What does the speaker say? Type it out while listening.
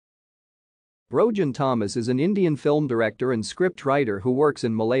Rojin Thomas is an Indian film director and script writer who works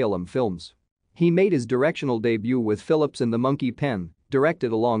in Malayalam films. He made his directional debut with Phillips and the Monkey Pen,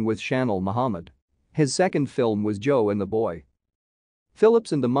 directed along with Shanil Muhammed. His second film was Joe and the Boy.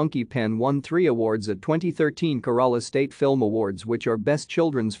 Phillips and the Monkey Pen won 3 awards at 2013 Kerala State Film Awards, which are Best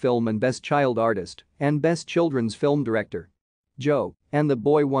Children's Film and Best Child Artist and Best Children's Film Director. Joe and the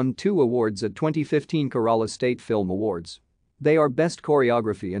Boy won 2 awards at 2015 Kerala State Film Awards. They are Best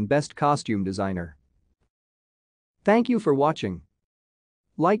Choreography and Best Costume Designer. Thank you for watching.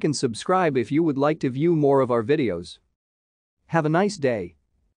 Like and subscribe if you would like to view more of our videos. Have a nice day.